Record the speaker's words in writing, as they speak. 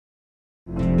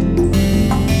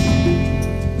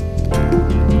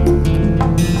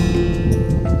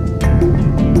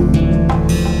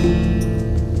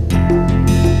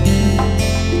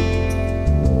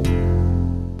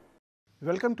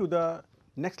welcome to the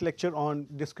next lecture on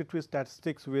descriptive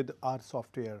statistics with R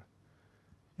software.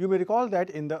 You may recall that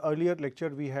in the earlier lecture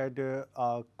we had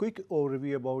a quick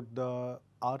overview about the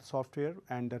R software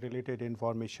and the related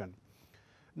information.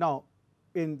 Now,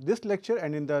 in this lecture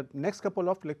and in the next couple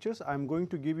of lectures, I am going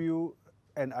to give you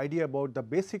an idea about the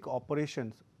basic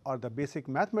operations or the basic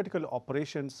mathematical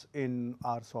operations in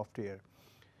R software.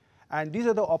 And these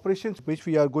are the operations which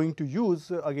we are going to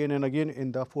use again and again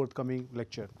in the forthcoming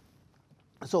lecture.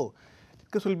 So,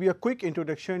 this will be a quick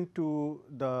introduction to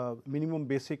the minimum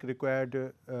basic required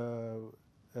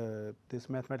this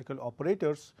mathematical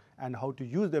operators and how to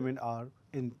use them in R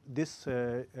in this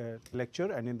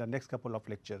lecture and in the next couple of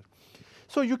lectures.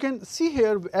 So, you can see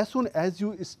here as soon as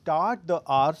you start the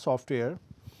R software,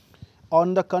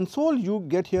 on the console you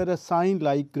get here a sign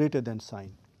like greater than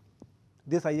sign.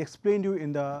 This I explained you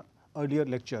in the earlier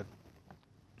lecture.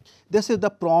 This is the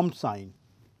prompt sign.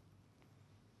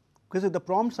 This is the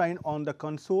prompt sign on the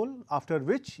console, after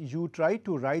which you try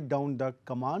to write down the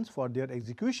commands for their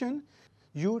execution.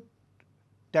 You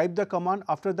type the command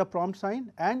after the prompt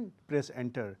sign and press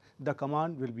enter. The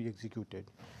command will be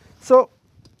executed. So,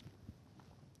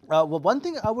 one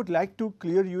thing I would like to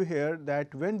clear you here,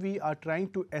 that when we are trying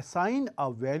to assign a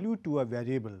value to a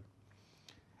variable,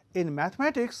 in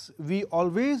mathematics we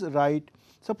always write,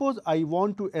 suppose I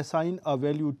want to assign a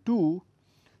value 2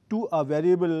 to a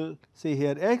variable, say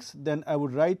here x, then I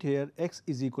would write here x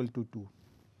is equal to 2.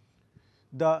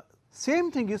 The same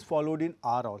thing is followed in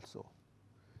R also.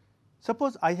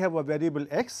 Suppose I have a variable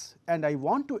x and I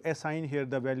want to assign here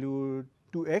the value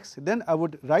to x, then I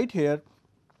would write here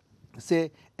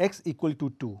say x equal to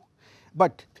 2.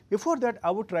 But before that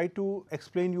I would try to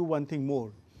explain you one thing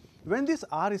more. When this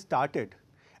R started,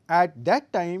 at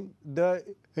that time the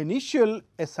initial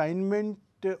assignment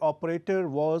operator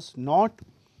was not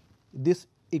this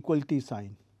equality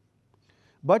sign,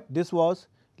 but this was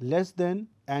less than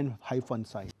and hyphen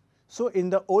sign. So, in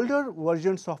the older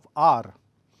versions of R,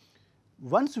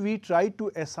 once we try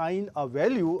to assign a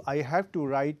value, I have to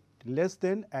write less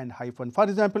than and hyphen. For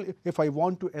example, if I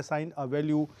want to assign a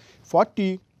value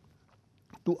 40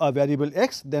 to a variable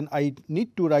x, then I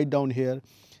need to write down here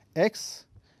x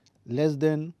less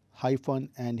than hyphen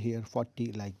and here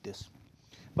 40 like this.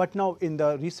 But now in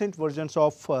the recent versions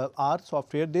of R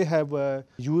software, they have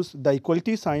used the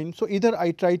equality sign. So, either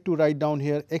I try to write down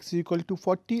here x equal to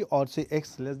 40 or say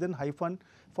x less than hyphen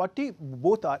 40,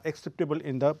 both are acceptable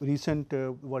in the recent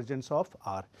versions of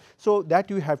R. So, that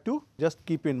you have to just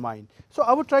keep in mind. So,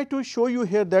 I will try to show you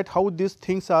here that how these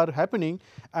things are happening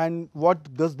and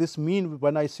what does this mean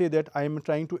when I say that I am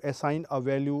trying to assign a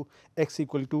value x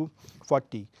equal to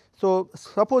 40. So,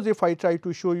 suppose if I try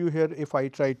to show you here, if I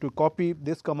try to copy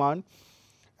this command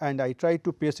and I try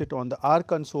to paste it on the R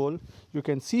console, you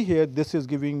can see here this is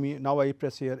giving me, now I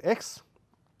press here x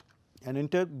and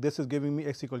enter, this is giving me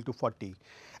x equal to 40.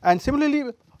 And similarly,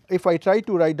 if I try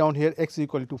to write down here x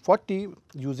equal to 40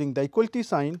 using the equality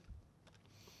sign,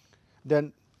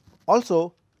 then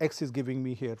also x is giving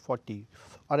me here 40.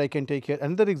 Or I can take here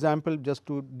another example just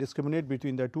to discriminate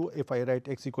between the two. If I write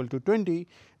x equal to 20,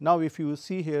 now if you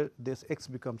see here this x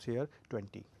becomes here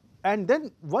 20. And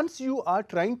then once you are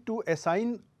trying to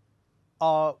assign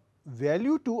a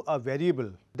value to a variable,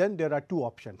 then there are two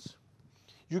options.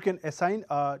 You can assign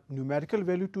a numerical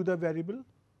value to the variable,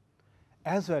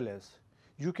 as well as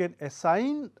you can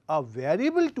assign a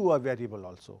variable to a variable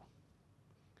also.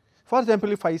 For example,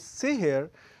 if I say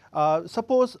here,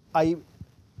 suppose I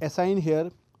assign here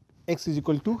x is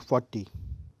equal to 40,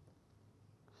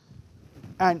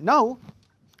 and now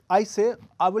I say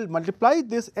I will multiply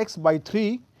this x by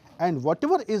 3, and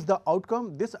whatever is the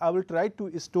outcome, this I will try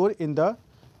to store in the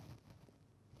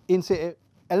say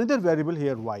another variable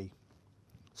here y.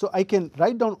 So, I can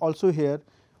write down also here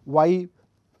y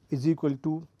is equal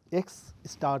to x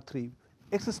star 3.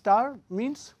 X star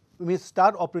means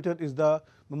star operator is the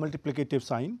multiplicative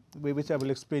sign, which I will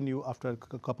explain you after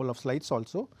a couple of slides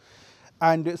also.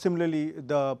 And similarly,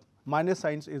 the minus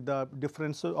signs is the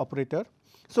difference operator.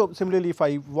 So, similarly, if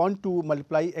I want to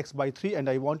multiply x by 3 and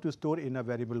I want to store in a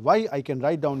variable y, I can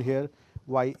write down here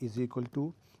y is equal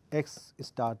to x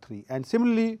star 3. And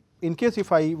similarly, in case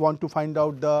if I want to find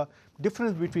out the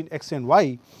difference between x and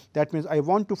y, that means I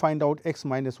want to find out x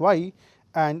minus y,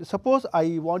 and suppose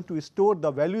I want to store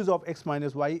the values of x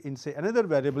minus y in say another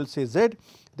variable, say z,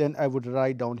 then I would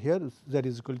write down here z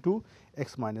is equal to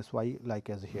x minus y like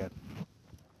as here.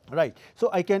 Right. So,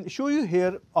 I can show you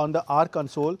here on the R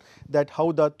console that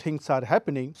how the things are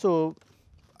happening. So,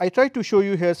 I try to show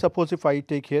you here, suppose if I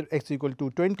take here x equal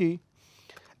to 20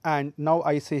 and now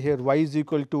I say here y is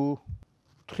equal to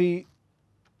 3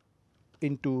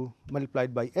 into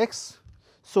multiplied by x.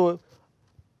 So,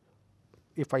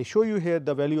 if I show you here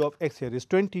the value of x here is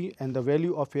 20 and the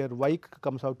value of here y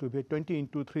comes out to be 20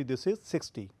 into 3, this is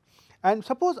 60. And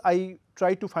suppose I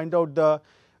try to find out the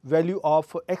value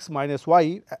of x minus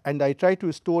y and I try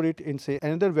to store it in say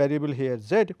another variable here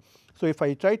z. So, if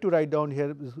I try to write down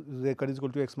here z is equal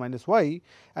to x minus y,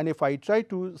 and if I try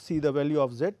to see the value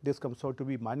of z, this comes out to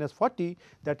be minus 40,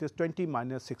 that is 20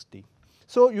 minus 60.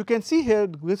 So, you can see here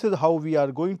this is how we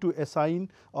are going to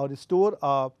assign or store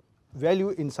a value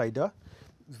inside a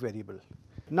variable.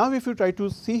 Now, if you try to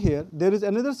see here, there is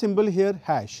another symbol here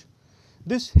hash.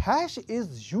 This hash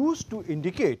is used to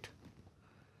indicate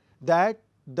that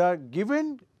the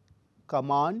given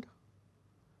command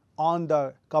on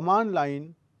the command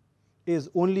line is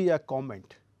only a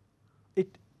comment.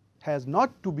 It has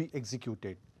not to be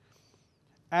executed.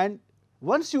 And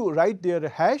once you write there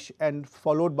hash and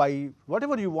followed by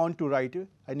whatever you want to write,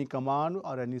 any command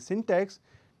or any syntax,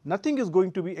 nothing is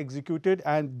going to be executed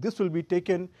and this will be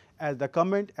taken as the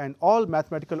comment and all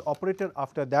mathematical operator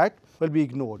after that will be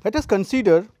ignored. Let us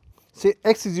consider say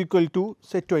x is equal to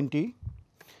say 20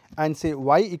 and say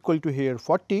y equal to here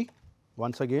 40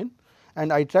 once again,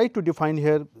 and I try to define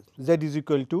here z is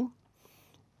equal to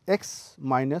x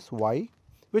minus y,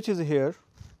 which is here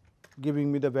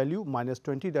giving me the value minus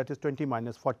 20, that is 20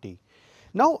 minus 40.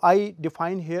 Now, I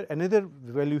define here another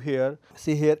value here,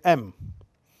 say here m,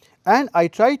 and I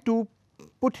try to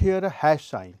put here a hash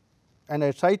sign and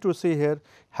I try to say here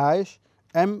hash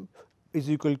m is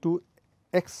equal to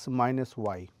x minus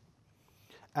y,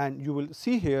 and you will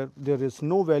see here there is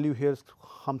no value here,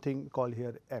 something called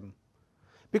here m,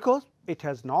 because it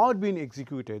has not been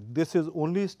executed. This is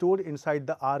only stored inside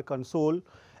the R console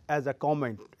as a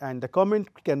comment, and the comment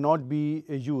cannot be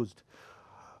used.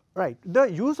 Right. The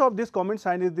use of this comment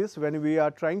sign is this: when we are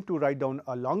trying to write down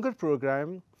a longer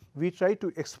program, we try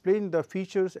to explain the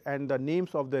features and the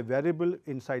names of the variable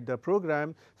inside the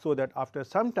program, so that after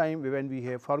some time when we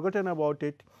have forgotten about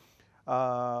it,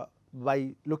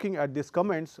 by looking at these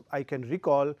comments, I can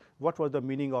recall what was the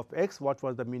meaning of x, what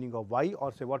was the meaning of y,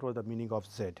 or say what was the meaning of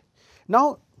z.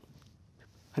 Now,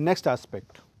 next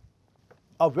aspect.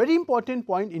 A very important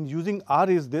point in using R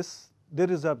is this: there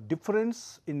is a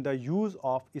difference in the use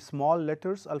of small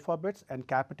letters alphabets and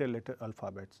capital letter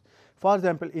alphabets. For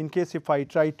example, in case if I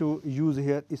try to use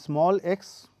here small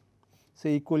x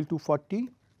say equal to 40,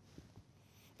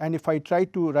 and if I try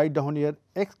to write down here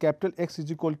x capital X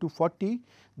is equal to 40,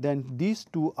 then these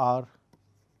two are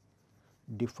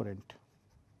different.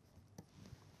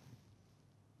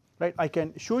 Right. I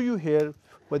can show you here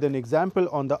with an example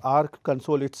on the R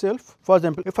console itself. For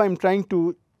example, if I am trying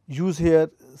to use here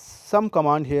some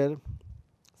command here,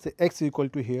 say x is equal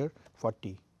to here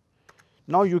 40.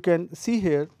 Now, you can see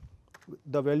here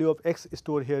the value of x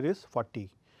stored here is 40.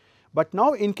 But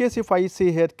now, in case if I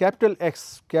say here capital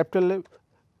X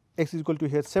is equal to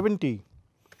here 70,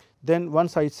 then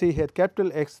once I say here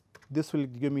capital X, this will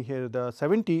give me here the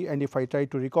 70, and if I try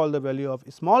to recall the value of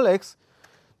small x,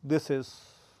 this is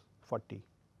 40.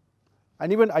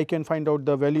 And even I can find out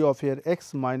the value of here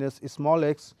x minus small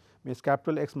x, means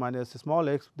capital X minus small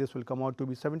x, this will come out to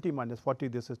be 70 minus 40,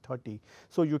 this is 30.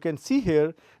 So, you can see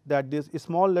here that this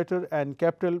small letter and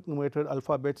capital letter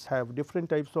alphabets have different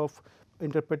types of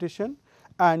interpretation,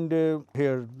 and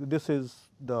here this is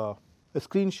the a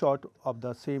screenshot of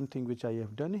the same thing which I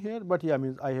have done here, but yeah,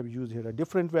 means I have used here a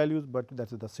different values, but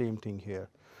that is the same thing here.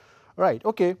 Right.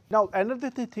 Okay. Now, another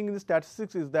thing in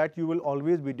statistics is that you will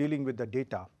always be dealing with the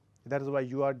data. That is why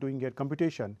you are doing your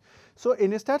computation. So,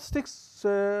 in statistics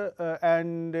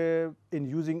and in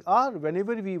using R,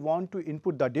 whenever we want to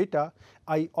input the data,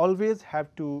 I always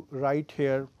have to write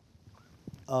here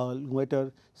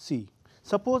letter C.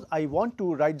 Suppose I want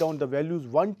to write down the values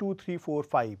 1, 2, 3, 4,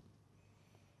 5.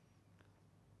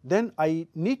 Then I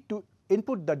need to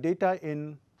input the data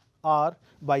in R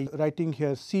by writing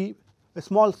here C, a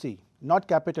small c, not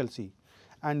capital C,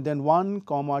 and then 1,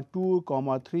 2,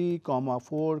 3,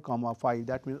 4, 5.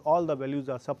 That means all the values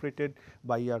are separated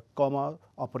by a comma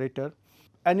operator.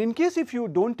 And in case if you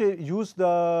do not use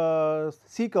the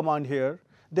C command here,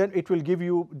 then it will give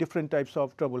you different types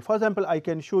of trouble. For example, I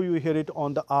can show you here it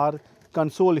on the R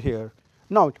console here.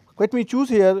 Now, let me choose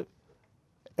here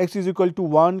x is equal to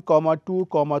 1, 2,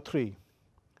 3.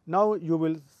 Now, you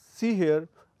will see here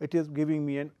it is giving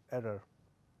me an error.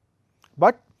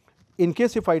 But in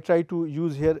case if I try to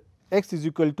use here x is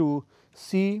equal to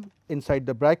C inside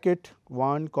the bracket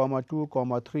 1, 2,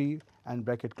 3 and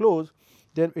bracket close,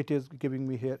 then it is giving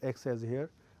me here x as here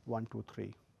 1, 2,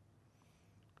 3.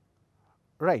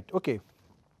 Right. Okay.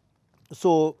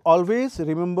 So, always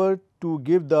remember to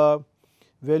give the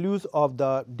values of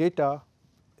the data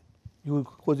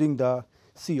using the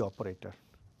C operator.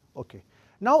 Okay.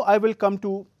 Now, I will come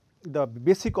to the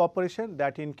basic operation,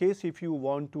 that in case if you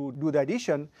want to do the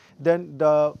addition, then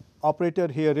the operator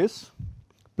here is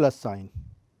plus sign,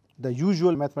 the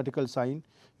usual mathematical sign.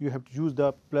 You have to use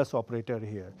the plus operator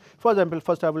here. For example,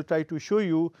 first I will try to show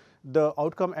you the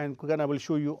outcome, and then I will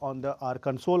show you on the R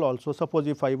console also. Suppose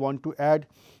if I want to add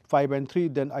 5 and 3,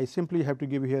 then I simply have to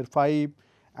give here 5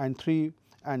 and 3,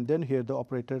 and then here the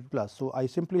operator plus. So, I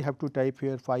simply have to type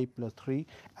here 5 plus 3,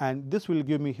 and this will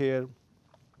give me here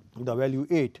the value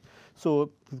 8.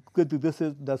 So, this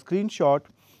is the screenshot.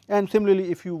 And similarly,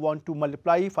 if you want to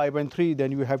multiply 5 and 3,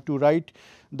 then you have to write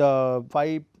the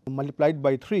 5 multiplied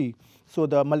by 3. So,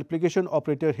 the multiplication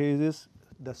operator here is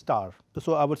the star.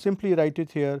 So, I will simply write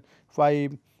it here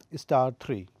 5 star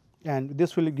 3, and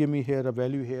this will give me here a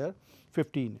value here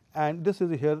 15, and this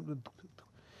is here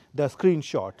the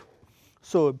screenshot.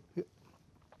 So,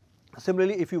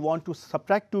 similarly, if you want to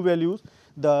subtract two values,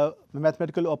 the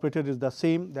mathematical operator is the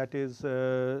same, that is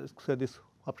this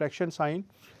subtraction sign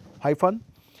hyphen,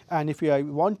 and if I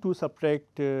want to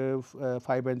subtract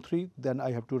 5 and 3, then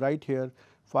I have to write here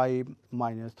 5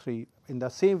 minus 3 in the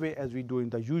same way as we do in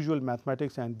the usual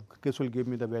mathematics, and this will give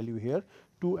me the value here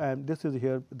 2, and this is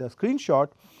here the screenshot.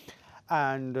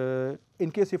 And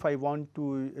in case if I want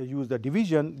to use the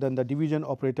division, then the division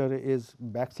operator is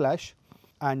backslash,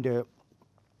 and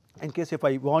in case if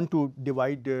I want to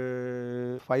divide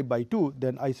 5 by 2,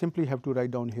 then I simply have to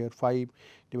write down here 5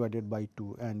 divided by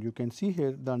 2, and you can see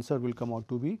here the answer will come out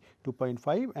to be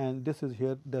 2.5, and this is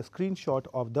here the screenshot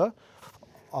of the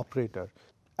operator.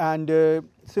 And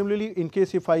similarly, in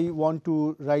case if I want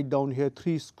to write down here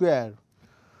 3 square,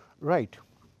 right.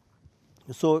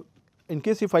 So, in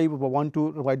case if I want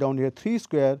to write down here 3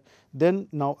 square, then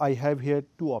now I have here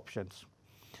two options.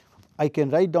 I can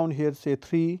write down here say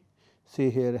 3, say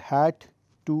here hat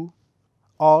 2,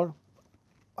 or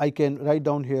I can write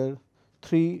down here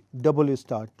 3 double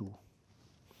star 2.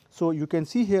 So, you can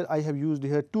see here I have used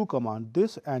here two commands,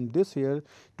 this and this here,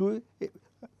 to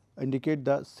indicate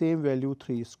the same value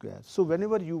 3 square. So,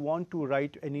 whenever you want to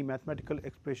write any mathematical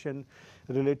expression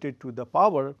related to the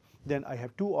power, then I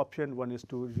have two options. One is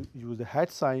to use the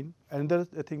hat sign, another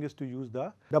thing is to use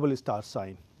the double star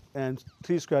sign, and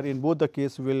 3 square in both the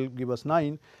case will give us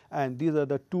 9, and these are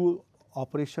the two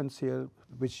operations here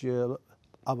which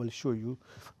I will show you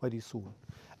very soon.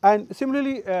 And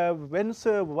similarly,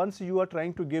 once you are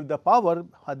trying to give the power,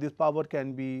 this power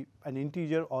can be an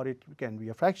integer or it can be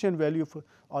a fraction value.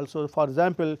 Also, for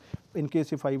example, in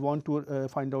case if I want to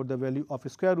find out the value of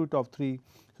square root of 3,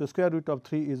 so square root of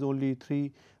 3 is only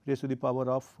 3 raised to the power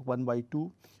of 1 by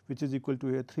 2, which is equal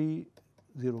to a 3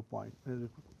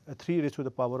 raised to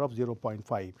the power of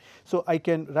 0.5. So, I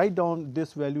can write down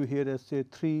this value here as say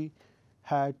 3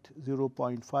 hat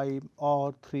 0.5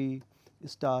 or 3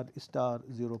 star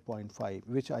 0.5,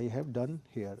 which I have done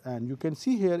here, and you can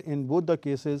see here in both the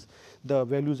cases the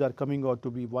values are coming out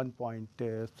to be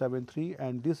 1.73,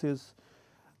 and this is,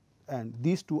 and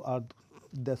these two are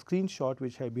the screenshot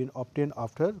which have been obtained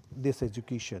after this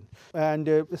execution.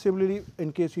 And similarly,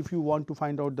 in case if you want to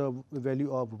find out the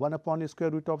value of 1 upon square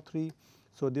root of 3,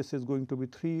 so this is going to be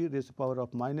 3 raised to the power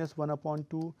of minus 1 upon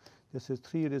 2. This is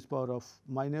 3 raised to the power of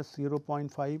minus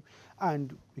 0.5,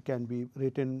 and it can be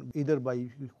written either by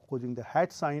using the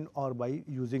hat sign or by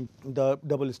using the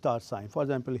double star sign. For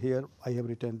example, here I have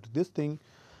written this thing,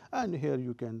 and here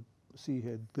you can see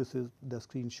here this is the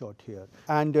screenshot here.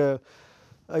 And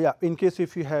yeah, in case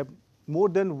if you have more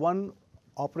than one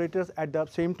operators at the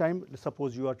same time,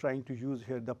 suppose you are trying to use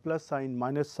here the plus sign,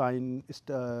 minus sign,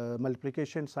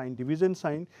 multiplication sign, division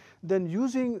sign, then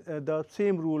using the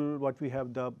same rule what we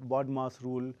have, the BODMAS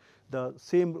rule, the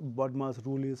same BODMAS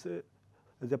rule is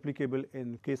applicable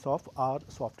in case of our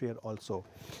software also.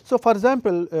 So, for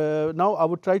example, now I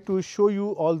would try to show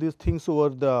you all these things over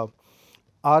the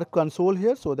R console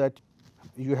here, so that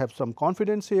you have some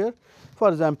confidence here. For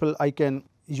example, I can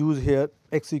use here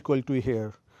x equal to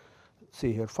here,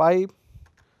 say here 5,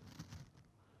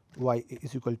 y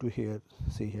is equal to here,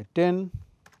 say here 10.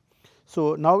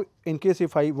 So, now in case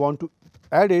if I want to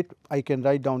add it, I can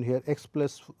write down here x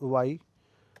plus y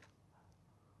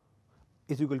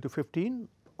is equal to 15,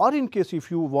 or in case if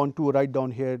you want to write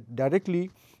down here directly,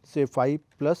 say 5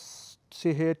 plus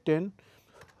say here 10,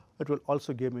 it will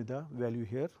also give me the value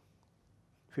here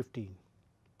 15.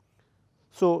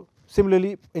 So,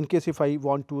 similarly, in case if I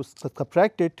want to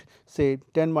subtract it, say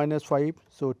 10 minus 5,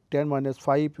 so 10 minus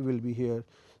 5 will be here,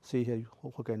 say here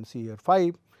you can see here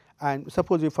 5, and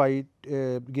suppose if I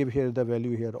give here the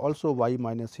value here also y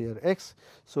minus here x,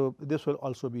 so this will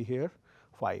also be here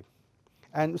 5.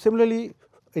 And similarly,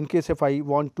 in case if I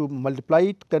want to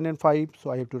multiply 10 and 5,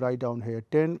 so I have to write down here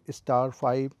 10 star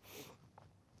 5,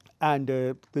 and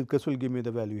this will give me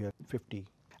the value here 50.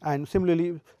 And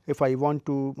similarly, if I want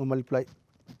to multiply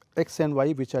x and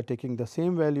y, which are taking the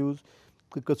same values,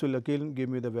 this will again give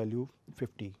me the value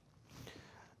 50.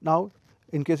 Now,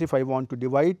 in case if I want to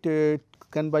divide 10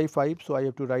 by 5, so I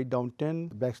have to write down 10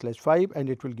 backslash 5, and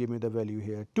it will give me the value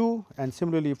here 2. And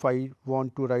similarly, if I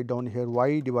want to write down here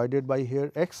y divided by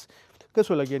here x, this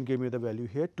will again give me the value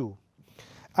here 2.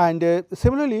 And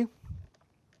similarly,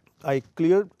 I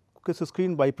clear this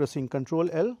screen by pressing Ctrl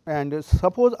L, and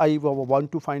suppose I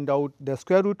want to find out the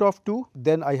square root of 2,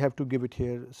 then I have to give it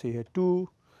here, say here 2,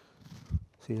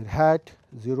 say here hat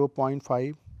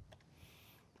 0.5.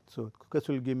 So, this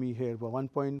will give me here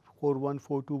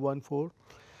 1.414214.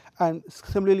 And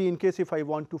similarly, in case if I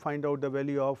want to find out the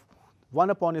value of 1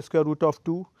 upon a square root of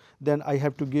 2, then I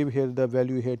have to give here the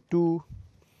value here 2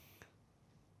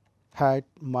 hat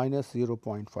minus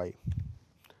 0.5,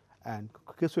 and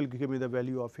this will give me the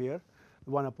value of here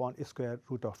 1 upon a square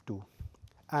root of 2.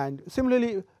 And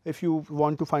similarly, if you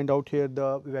want to find out here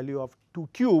the value of 2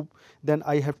 cube, then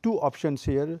I have two options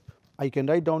here. I can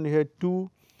write down here 2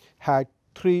 hat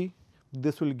 3,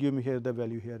 this will give me here the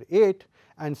value here 8,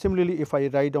 and similarly if I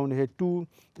write down here 2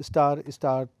 star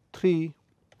 3,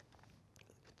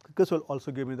 this will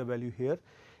also give me the value here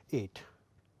 8.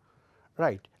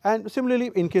 Right. And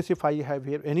similarly, in case if I have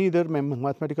here any other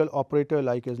mathematical operator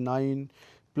like as 9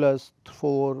 plus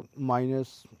 4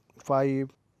 minus 5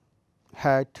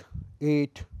 hat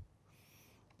 8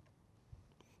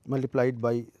 multiplied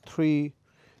by 3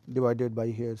 divided by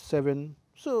here 7.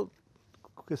 So,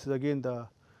 this is again the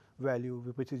value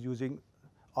which is using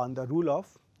on the rule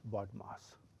of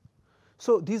BODMAS.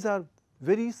 So, these are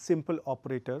very simple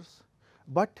operators,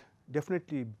 but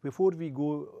definitely before we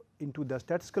go into the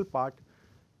statistical part,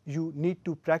 you need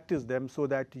to practice them so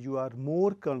that you are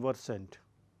more conversant.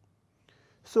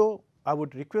 So, I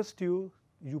would request you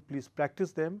please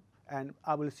practice them, and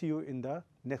I will see you in the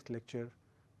next lecture.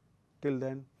 Till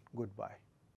then, goodbye.